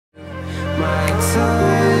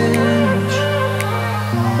touch.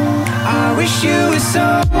 I wish you were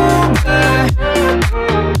sober.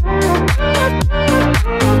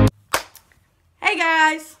 Hey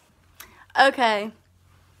guys. Okay.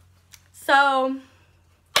 So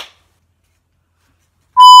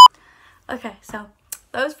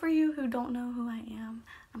those for you who don't know who I am,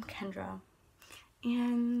 I'm Kendra.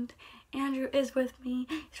 And Andrew is with me.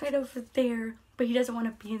 He's right over there, but he doesn't want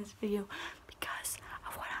to be in this video because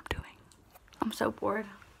of what I'm doing. I'm so bored.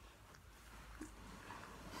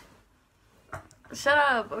 Shut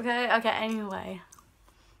up, okay? Okay, anyway.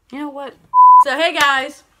 You know what? So, hey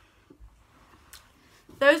guys.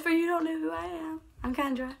 Those for you who don't know who I am, I'm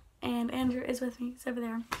Kendra. And Andrew is with me. He's over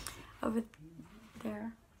there. Over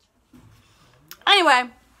there. Anyway,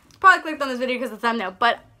 probably clicked on this video because of the thumbnail,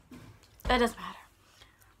 but that doesn't matter.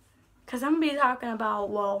 Because I'm going to be talking about,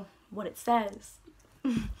 well, what it says.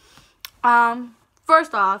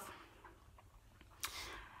 First off,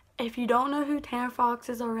 if you don't know who Tanner Fox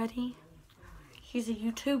is already, he's a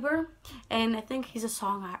YouTuber, and I think he's a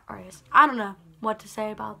song artist. I don't know what to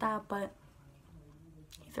say about that, but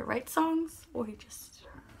he either writes songs or he just,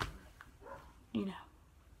 you know.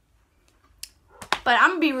 But I'm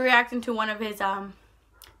going to be reacting to one of his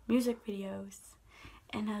music videos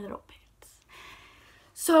in a little bit.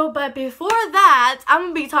 So, but before that, I'm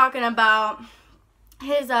going to be talking about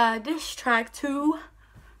his diss track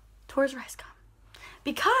towards Rice Gum.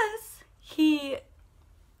 Because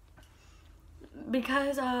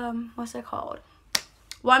what's it called?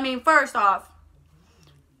 Well, I mean, first off,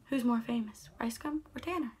 who's more famous, Rice Gum or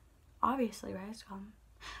Tanner? Obviously Rice Gum.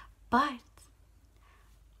 But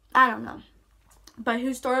I don't know. But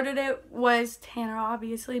who started it was Tanner,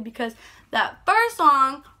 obviously, because that first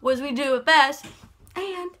song was We Do It Best,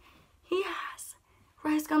 and he has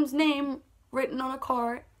Rice Gum's name written on a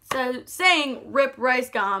card, saying "Rip Rice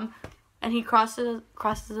Gum," and he crosses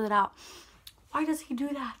it out. Why does he do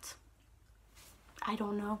that? I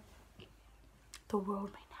don't know. The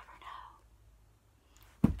world may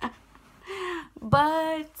never know.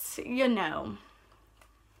 But you know,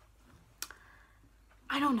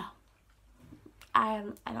 I don't know. I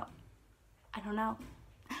don't know.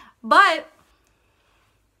 But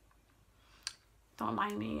don't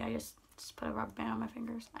mind me. I just put a rubber band on my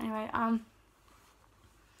fingers. Anyway, I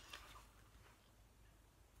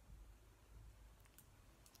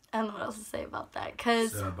don't know what else to say about that.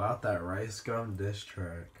 So about that Rice Gum diss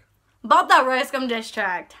track. About that Rice Gum diss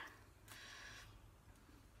track.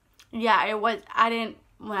 Yeah, it was.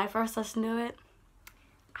 When I first listened to it,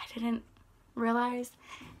 I didn't realize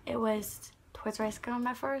it was towards Rice Gum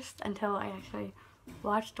at first until I actually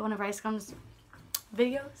watched one of Rice Gum's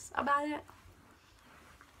videos about it.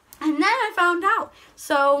 And then I found out.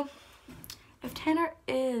 So, if Tanner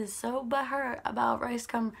is so butthurt about Rice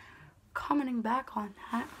Gum commenting back on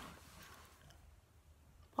that,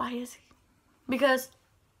 why is he? Because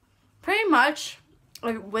pretty much,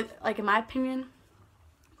 like in my opinion,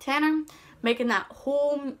 Tanner making that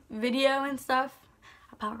whole video and stuff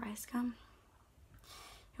about Rice Gum.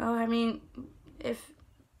 Well, I mean, if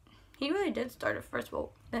he really did start it first,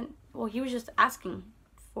 well, he was just asking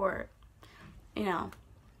for it, you know.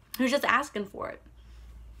 He was just asking for it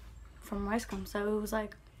from Rice Gum. So it was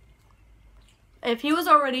like, if he was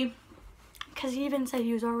already, because he even said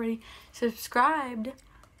he was already subscribed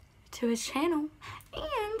to his channel,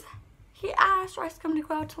 and he asked Rice Gum to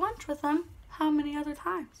go out to lunch with him how many other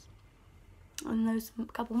times in those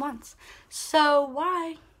couple months. So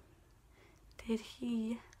why did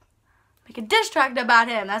he make a diss track about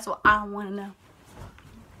him? That's what I want to know.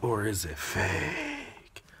 Or is it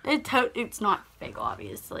fake? It's not fake,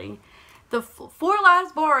 obviously. The four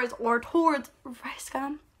last bars are towards Rice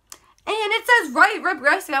Gum. And it says Rip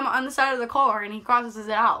Rice Gum on the side of the car, and he crosses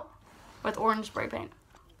it out with orange spray paint.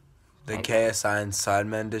 The KSI and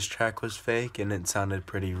Sidemen diss track was fake, and it sounded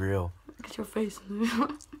pretty real. Look at your face.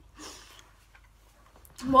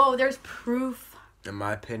 Whoa, there's proof. In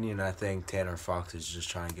my opinion, I think Tanner Fox is just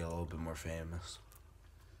trying to get a little bit more famous.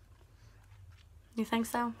 You think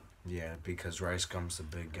so? Yeah, because Rice Gum's a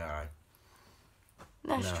big guy.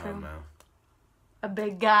 That's true. No. A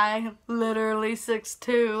big guy, literally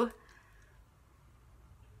 6'2".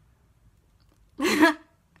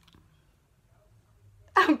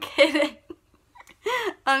 I'm kidding.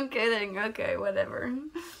 I'm kidding. Okay, whatever.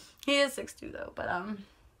 He is 6'2" though, but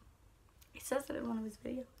he says it in one of his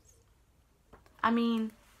videos. I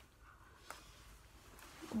mean,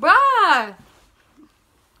 bruh.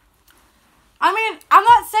 I mean, I'm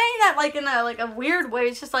not saying that like in a weird way.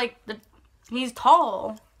 It's just like he's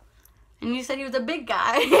tall, and you said he was a big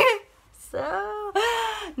guy, so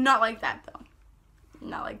not like that though.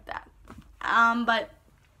 Not like that. But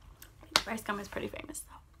Rice Gum is pretty famous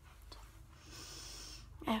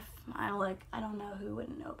though. If I don't know who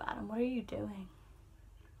wouldn't know about him. What are you doing?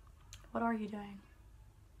 What are you doing?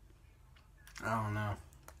 I don't know.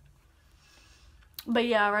 But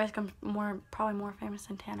yeah, Rice Gum's probably more famous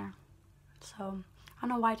than Tanner. So I don't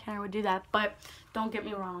know why Tanner would do that, but don't get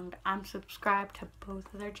me wrong. I'm subscribed to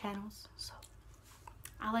both of their channels, so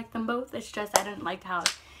I like them both. It's just I didn't like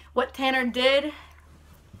what Tanner did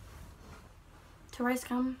to Rice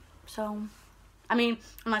Gum. So, I mean,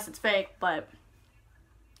 unless it's fake, but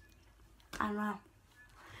I don't know.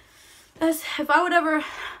 If I would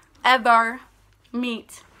ever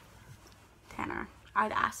meet Tanner,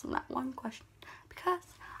 I'd ask him that one question because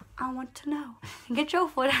I want to know. And get your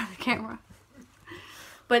foot out of the camera.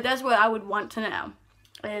 But that's what I would want to know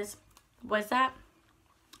was that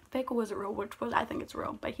fake or was it real? I think it's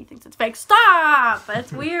real, but he thinks it's fake. Stop!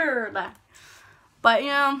 That's weird. But, you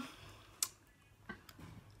know,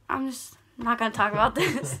 I'm just not going to talk about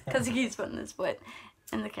this because he keeps putting his foot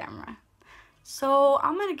in the camera. So,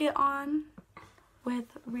 I'm going to get on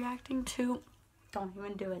with reacting to, don't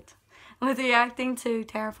even do it, with reacting to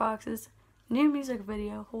Tara Fox's new music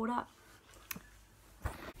video, Hold Up.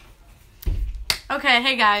 Okay,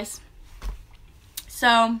 hey guys. So,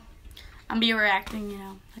 I'm going to be reacting, you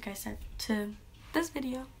know, like I said, to this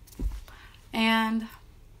video.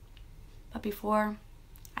 But before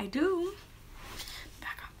I do,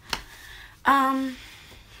 back up.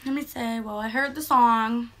 Let me say, well, I heard the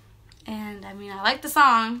song, and I mean, I like the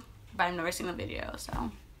song, but I've never seen the video,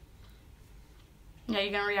 so. Yeah,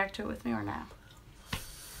 you gonna react to it with me or not?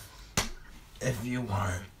 If you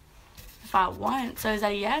want. If I want, so is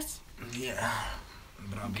that a yes? Yeah.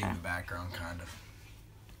 But I'll give you background, kind of.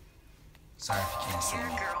 Sorry if you can't see Your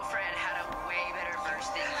me. girlfriend had a way better verse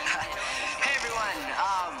than you did. Hey everyone,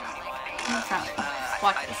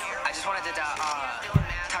 Watch this. I just wanted to talk about.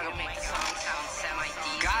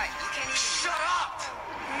 Guy, shut up!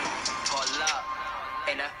 Pull up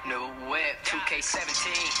in a new whip, 2K17.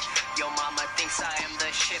 Yo mama thinks I am the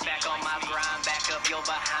shit. Back on my grind, back up your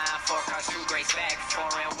behind. 4 cars, 2 grace back.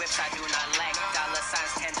 Foreign whips, I do not lack. Dollar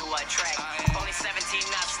signs tend to attract. Only 17,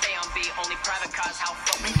 not stay on beat. Only private cars, how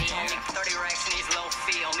fuck we need. Only 30 racks in these low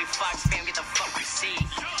feet. Only Fox fam, get the fuck we see.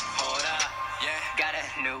 Hold up, yeah. Got a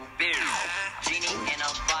new beer. Genie in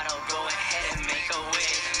a bottle, go ahead and make a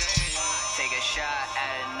wish. Take a shot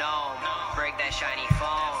at a gnome. Break that shiny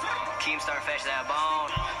phone. Keemstar fetch that bone.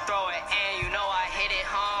 Throw it in, you know I hit it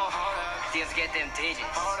home. Deals get them digits.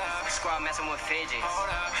 Squad messing with fidgets.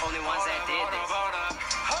 Only ones that did this. Hold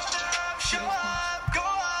up, show up, go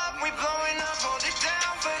up. We blowing up, hold it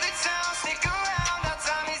down for the town. Stick around, our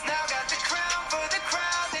Tommy's now got the crown for the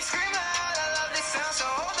crowd. They scream loud, I love this sound. So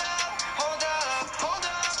hold up, hold up, hold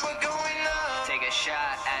up, we're going up. Take a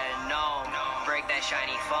shot at a gnome. Break that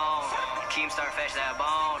shiny phone. Keemstar fetch that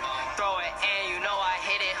bone. Throw it in, you know I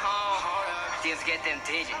hit it home. Deals get them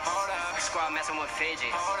digits. Squad messing with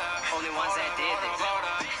fidgets. Only ones that did this.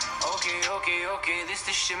 Okay, this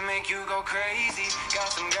shit make you go crazy. Got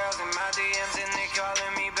some girls in my DMs and they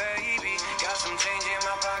calling me baby. Got some change in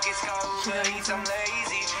my pockets, call Uber Eats, I'm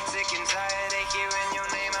lazy. Sick and tired of hearing your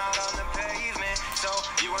name out on the pavement. So,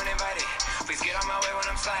 you weren't invited. Please get on my way when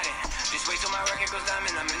I'm sliding. Just wait till my record goes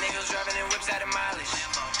diamond. I'm in the hills driving in whips out of mileage.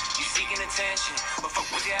 You seeking attention, but fuck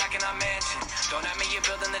with you, I cannot mention. Don't at me, you're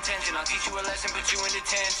building the tension. I'll teach you a lesson, put you in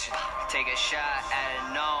detention. Take a shot at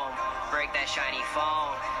a gnome. Break that shiny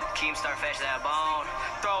phone. Keemstar fetch that bone.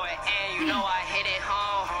 Throw it in, you know I hit it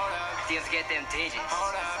home. Deals get them digits.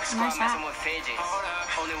 Squad messing with fidgets.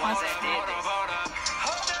 Only ones that did this.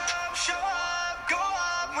 Hold up, show up, go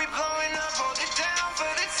up. We blowing up, hold it down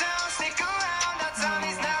for the town. Stick around, our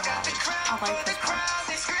Tommy's now got the crown for the crowd.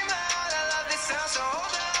 They scream loud, I love this sound. So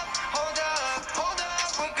hold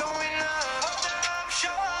up, we're going up. Hold up,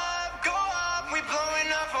 show up, go up. We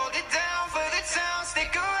blowing up, hold it down for the town.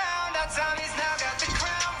 Stick around, our Tommy's now got the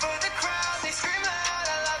crown for the crowd. They scream loud,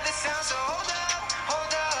 I love this sound. So hold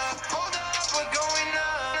up, we're going up.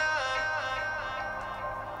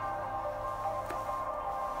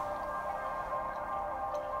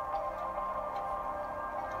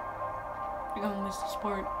 You're gonna miss the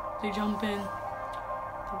sport. They jump in.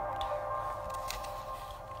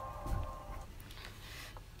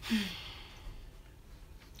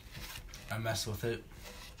 I mess with it.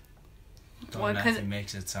 What, Don't nothing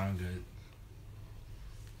makes it sound good.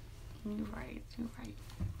 You're right.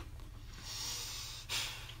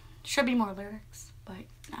 Should be more lyrics, but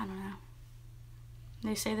I don't know.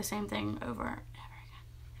 They say the same thing over and over again.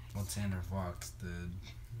 What Tanner Fox did,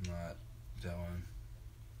 not Dylan.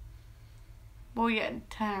 Well, yeah,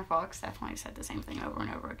 Tanner Fox definitely said the same thing over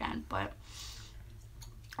and over again, but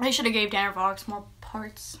they should have gave Tanner Fox more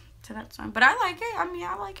parts to that song. But I like it. I mean,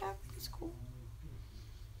 I like it. It's cool.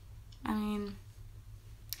 I mean,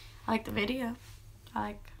 I like the video.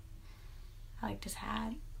 I like his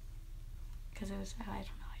hat. Because it was, I don't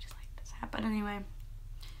know, I just liked his hat. But anyway.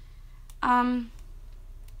 But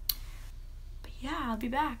yeah, I'll be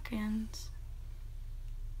back. And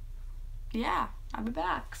yeah, I'll be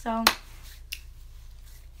back. So,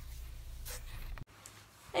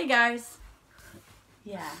 hey guys.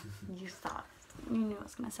 Yeah, you thought. You knew I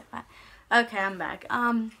was going to say that. Okay, I'm back.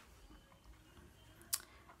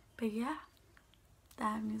 But yeah,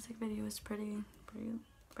 that music video was pretty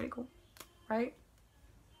cool, right?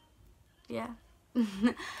 Yeah.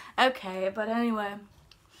 Okay, but anyway,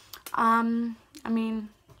 I mean,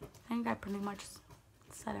 I think I pretty much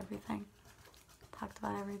said everything, talked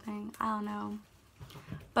about everything. I don't know,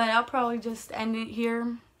 but I'll probably just end it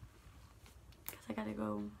here because I gotta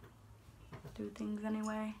go do things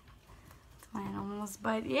anyway to my animals.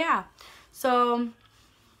 But yeah, so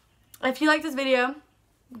if you like this video,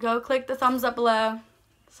 go click the thumbs up below,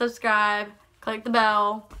 subscribe, click the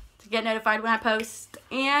bell to get notified when I post,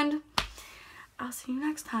 and I'll see you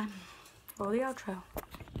next time. Roll the outro.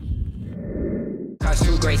 Cars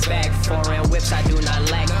through gray spec, foreign whips I do not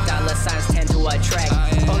lack. Dollar signs tend to attract.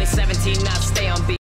 Only 17 knots, stay on beat.